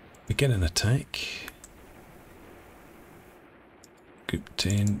 Begin an attack. Group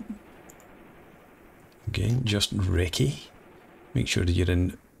 10. Again, just recce. Make sure that you're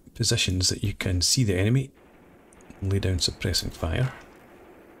in positions that you can see the enemy. Lay down suppressing fire.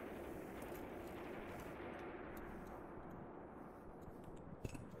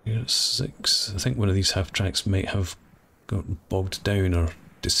 Here's 6. I think one of these half tracks might have got bogged down or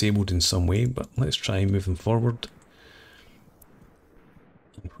disabled in some way, but let's try moving forward.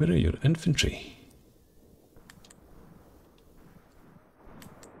 And where are your infantry?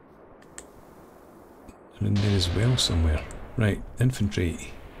 They're in there as well somewhere. Right,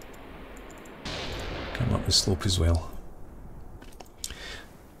 infantry. the slope as well.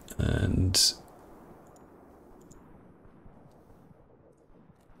 And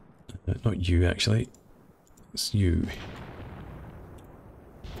not you actually, it's you.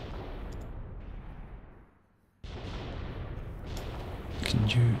 Can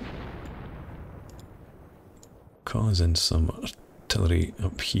you cause in some artillery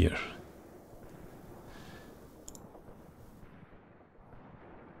up here?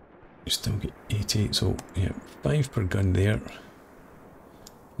 You still get 88, so yeah, 5 per gun there.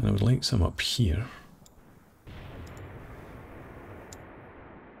 And I would like some up here.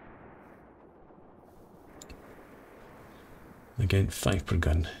 Again, 5 per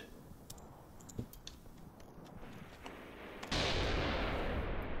gun.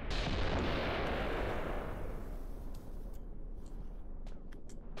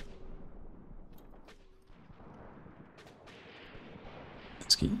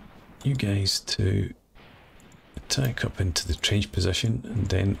 Let's get you guys to attack up into the trench position and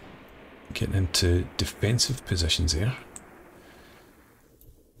then get into defensive positions there.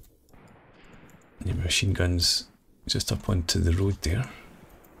 Your machine guns just up onto the road there.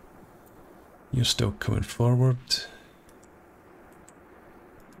 You're still coming forward.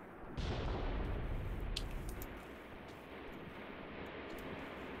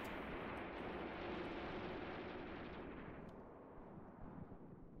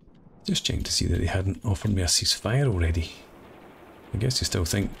 Just checking to see that they hadn't offered me a ceasefire already. I guess they still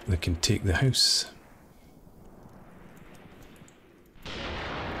think they can take the house.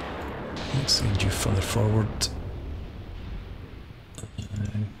 Let's send you further forward.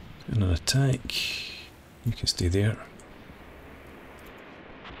 In an attack, you can stay there.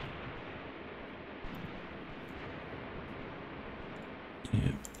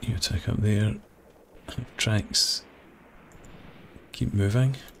 Yeah, you attack up there. Tracks. Keep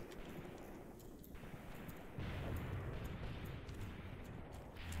moving.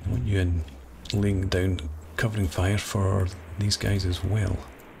 I want you in laying down covering fire for these guys as well.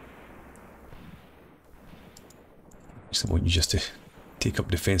 I want you just to take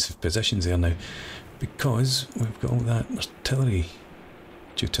up defensive positions there now, because we've got all that artillery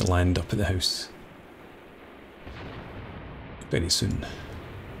due to land up at the house very soon.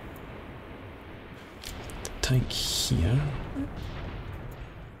 The tank here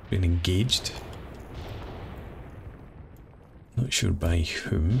being engaged, not sure by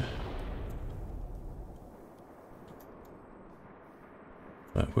whom,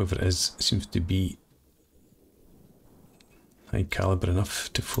 but whoever it is seems to be high caliber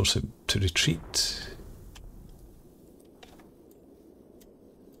enough to force it to retreat.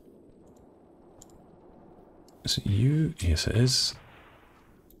 Is it you? Yes, it is.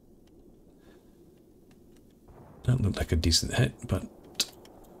 That looked like a decent hit, but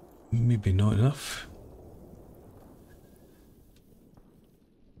maybe not enough.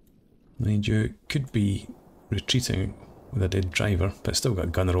 Mind you, could be retreating with a dead driver, but still got a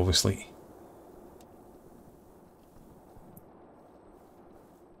gunner obviously.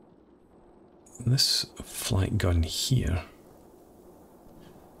 This flight gun here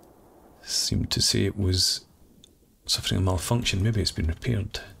seemed to say it was suffering a malfunction. Maybe it's been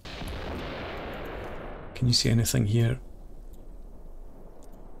repaired. Can you see anything here?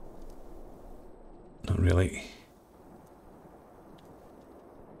 Not really.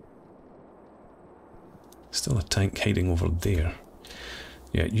 Still a tank hiding over there.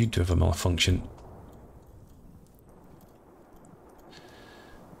 Yeah, you do have a malfunction.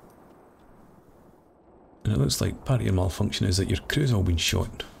 And it looks like part of your malfunction is that your crew's all been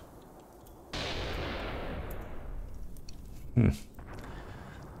shot.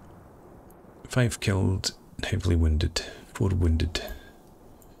 5 killed, heavily wounded, 4 wounded.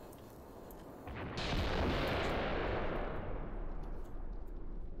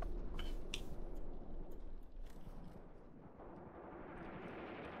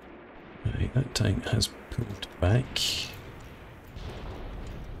 Right, that tank has pulled back.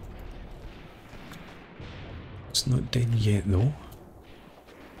 It's not dead yet though.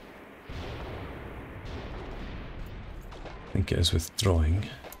 I think it is withdrawing.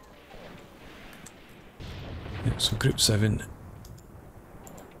 Yeah, so Group 7,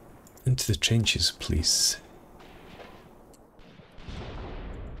 into the trenches please.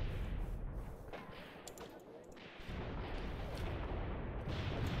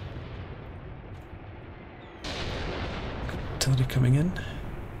 Artillery coming in.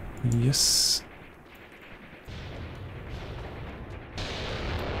 Yes.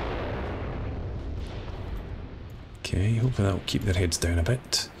 Okay, hopefully that will keep their heads down a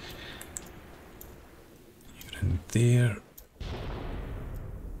bit. You're in there.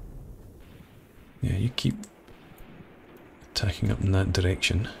 Yeah, you keep attacking up in that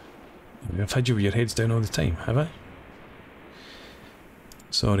direction. I've had you with your heads down all the time, have I?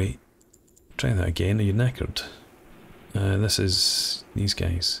 Sorry. Try that again. Are you knackered? This is these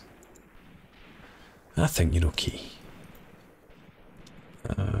guys. I think you're okay.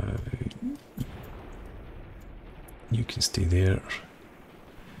 You can stay there.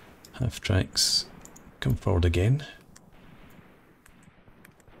 Half tracks. Come forward again.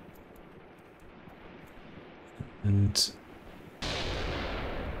 And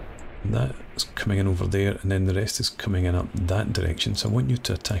that's coming in over there, and then the rest is coming in up that direction. So I want you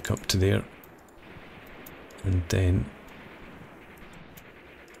to attack up to there, and then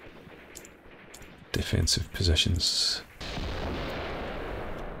defensive positions.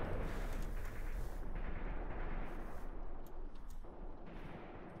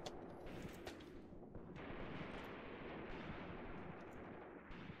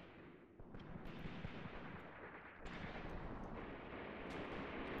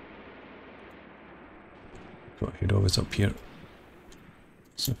 Got head always up here.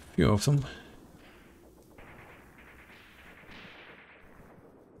 There's a few of them.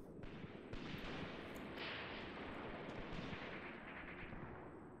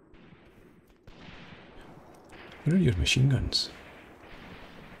 Where are your machine guns?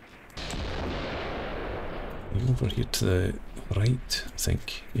 You're over here to the right, I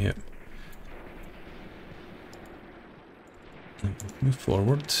think. Yep. Move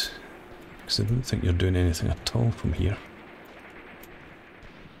forward, because I don't think you're doing anything at all from here.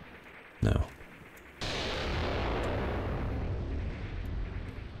 No.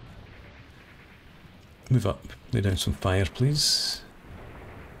 Move up, lay down some fire, please.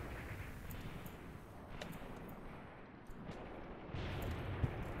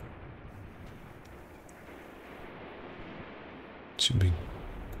 Should be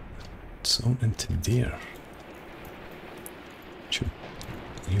salt into there.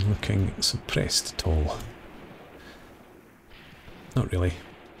 Are you looking suppressed at all? Not really.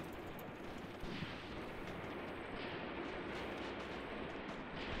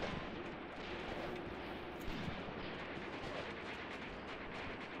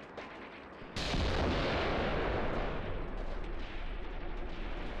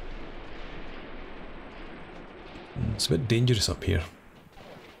 It's a bit dangerous up here.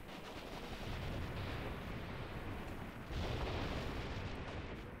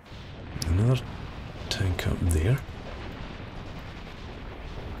 Another tank up there.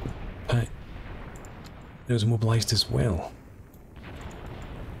 It was mobilised as well.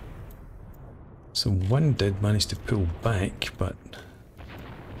 So one did manage to pull back, but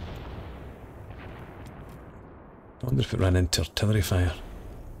I wonder if it ran into artillery fire.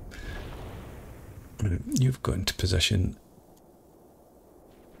 You've got into position.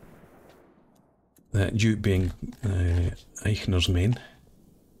 That you being Eichner's men.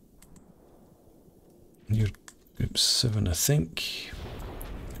 You're group 7, I think.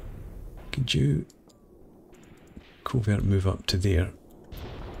 Could you covert move up to there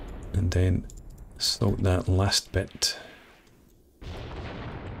and then assault that last bit?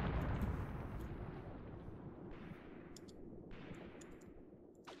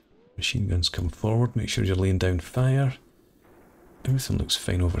 Machine guns come forward, make sure you're laying down fire. Everything looks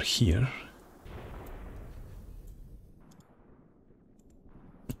fine over here.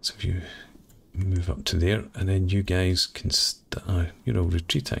 So if you move up to there, and then you guys can you're all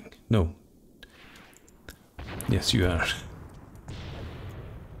retreating. No. Yes, you are.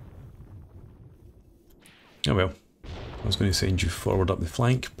 Oh well. I was going to send you forward up the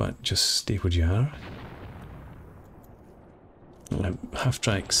flank, but just stay where you are. Half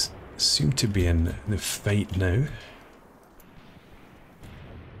tracks seem to be in the fight now.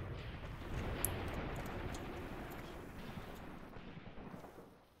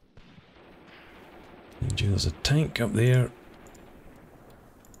 There's a tank up there.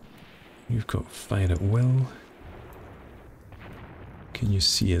 You've got fire at will. Can you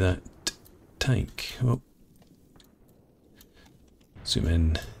see that tank? Oh. Zoom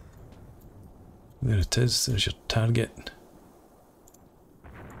in. There it is, there's your target.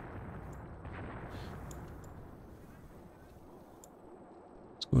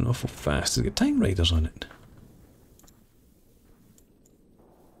 It's going awful fast. It's got time riders on it.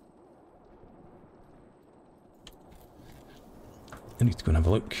 I need to go and have a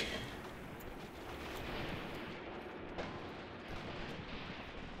look.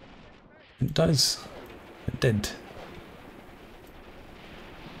 It does. It did.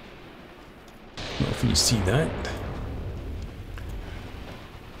 Not often you see that.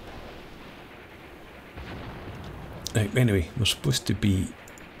 Right, anyway, we're supposed to be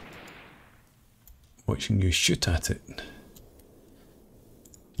watching you shoot at it.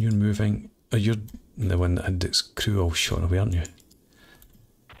 You're moving. Oh, you're the one that had its crew all shot away, aren't you?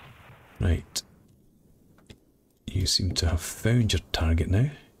 Right. You seem to have found your target now.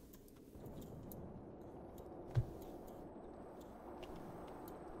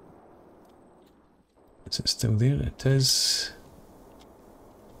 Is it still there? It is.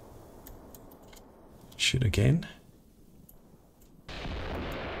 Shoot again.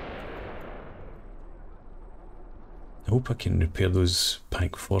 I hope I can repair those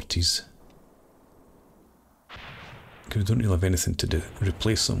Pak 40s. Because we don't really have anything to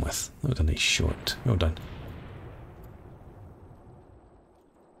replace them with. That was a nice shot. Well done.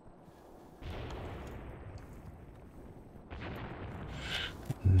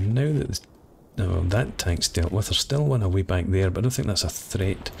 Now that that tank's dealt with, there's still one away back there, but I don't think that's a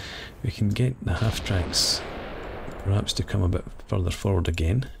threat. We can get the half-tracks perhaps to come a bit further forward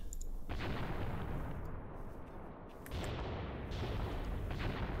again.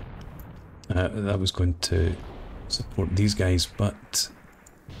 That was going to support these guys, but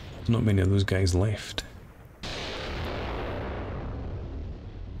there's not many of those guys left.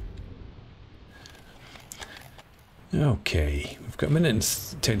 Okay, we've got a minute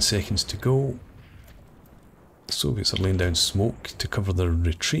and 10 seconds to go. The Soviets are laying down smoke to cover their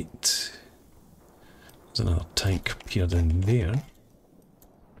retreat. There's another tank appeared in there.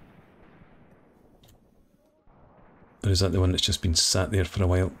 Or is that the one that's just been sat there for a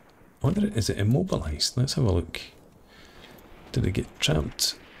while? I wonder, is it immobilised? Let's have a look. Did it get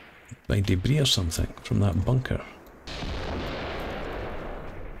trapped by debris or something from that bunker?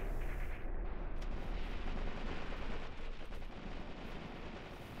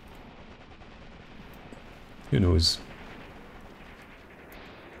 Who knows?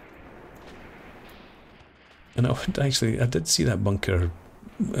 And I did see that bunker.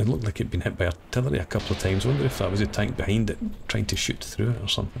 It looked like it'd been hit by artillery a couple of times. I wonder if that was a tank behind it trying to shoot through it or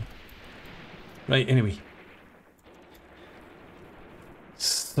something. Right, anyway.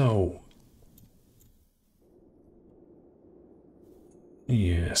 So.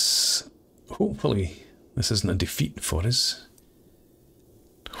 Yes. Hopefully this isn't a defeat for us.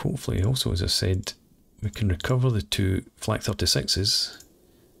 Hopefully also, as I said, we can recover the two Flak 36s.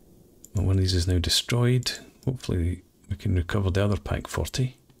 Well, one of these is now destroyed. Hopefully we can recover the other Pak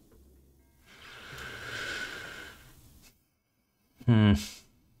 40.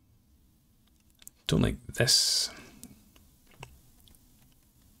 Don't like this.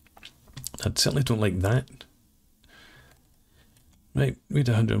 I certainly don't like that. Right, we had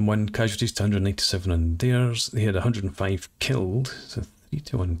 101 casualties to 197 on theirs. They had 105 killed, so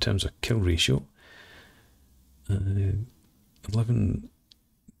 3-to-1 in terms of kill ratio. 11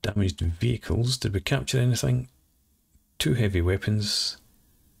 damaged vehicles. Did we capture anything? 2 heavy weapons.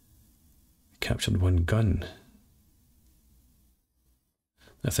 Captured 1 gun.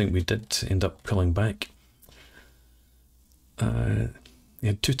 I think we did end up pulling back. They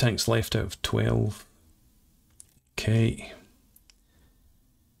had 2 tanks left out of 12. Okay.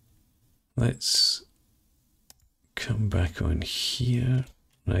 Let's come back on here.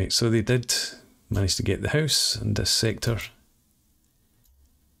 Right, so they did manage to get the house and this sector.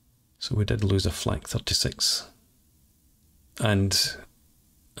 So we did lose a Flak 36. And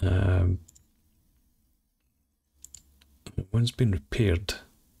one's been repaired.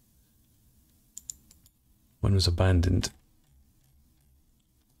 One was abandoned.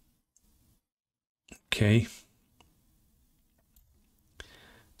 Okay.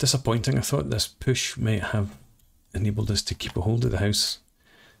 Disappointing. I thought this push might have enabled us to keep a hold of the house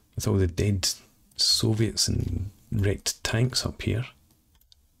with all the dead Soviets and wrecked tanks up here.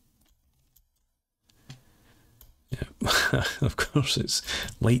 Yeah, of course it's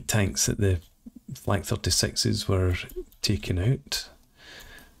light tanks that the Flak 36s were taken out,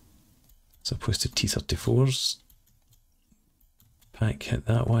 as opposed to T-34s. Pak hit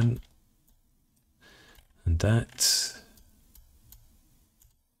that one, and that.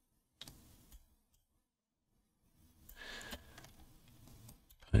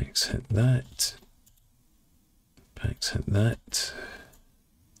 Paks hit that. Paks hit that.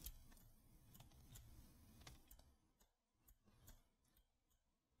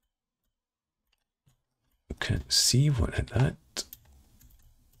 Can't see what hit that.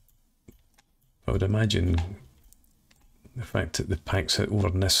 I would imagine the fact that the Paks hit over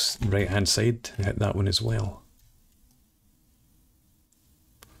on this right hand side hit that one as well.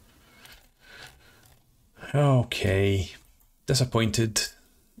 Okay, disappointed.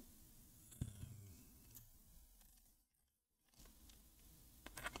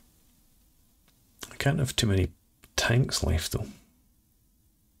 I can't have too many tanks left though.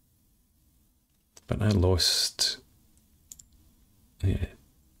 but I lost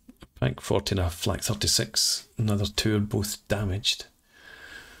Pank 40 and a Flak 36. Another 2 are both damaged.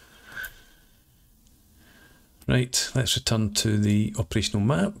 Right, let's return to the operational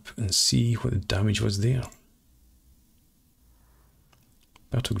map and see what the damage was there.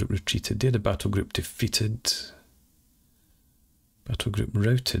 Battle group retreated. Data battle group defeated. Battle group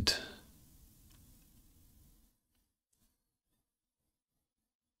routed.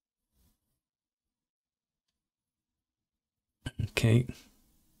 Okay.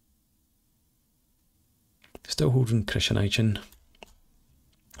 Still holding Krashanichen.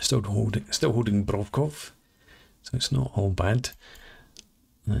 Still holding Brovkov. So it's not all bad.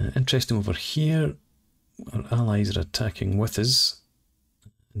 Interesting over here, our allies are attacking with us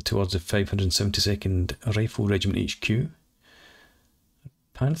towards the 572nd Rifle Regiment HQ.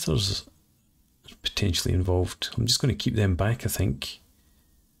 Panthers are potentially involved. I'm just going to keep them back, I think.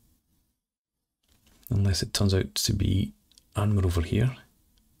 Unless it turns out to be armour over here.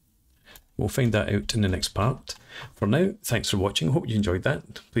 We'll find that out in the next part. For now, thanks for watching. Hope you enjoyed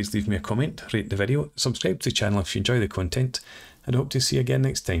that. Please leave me a comment, rate the video, subscribe to the channel if you enjoy the content, and I hope to see you again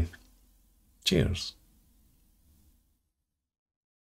next time. Cheers.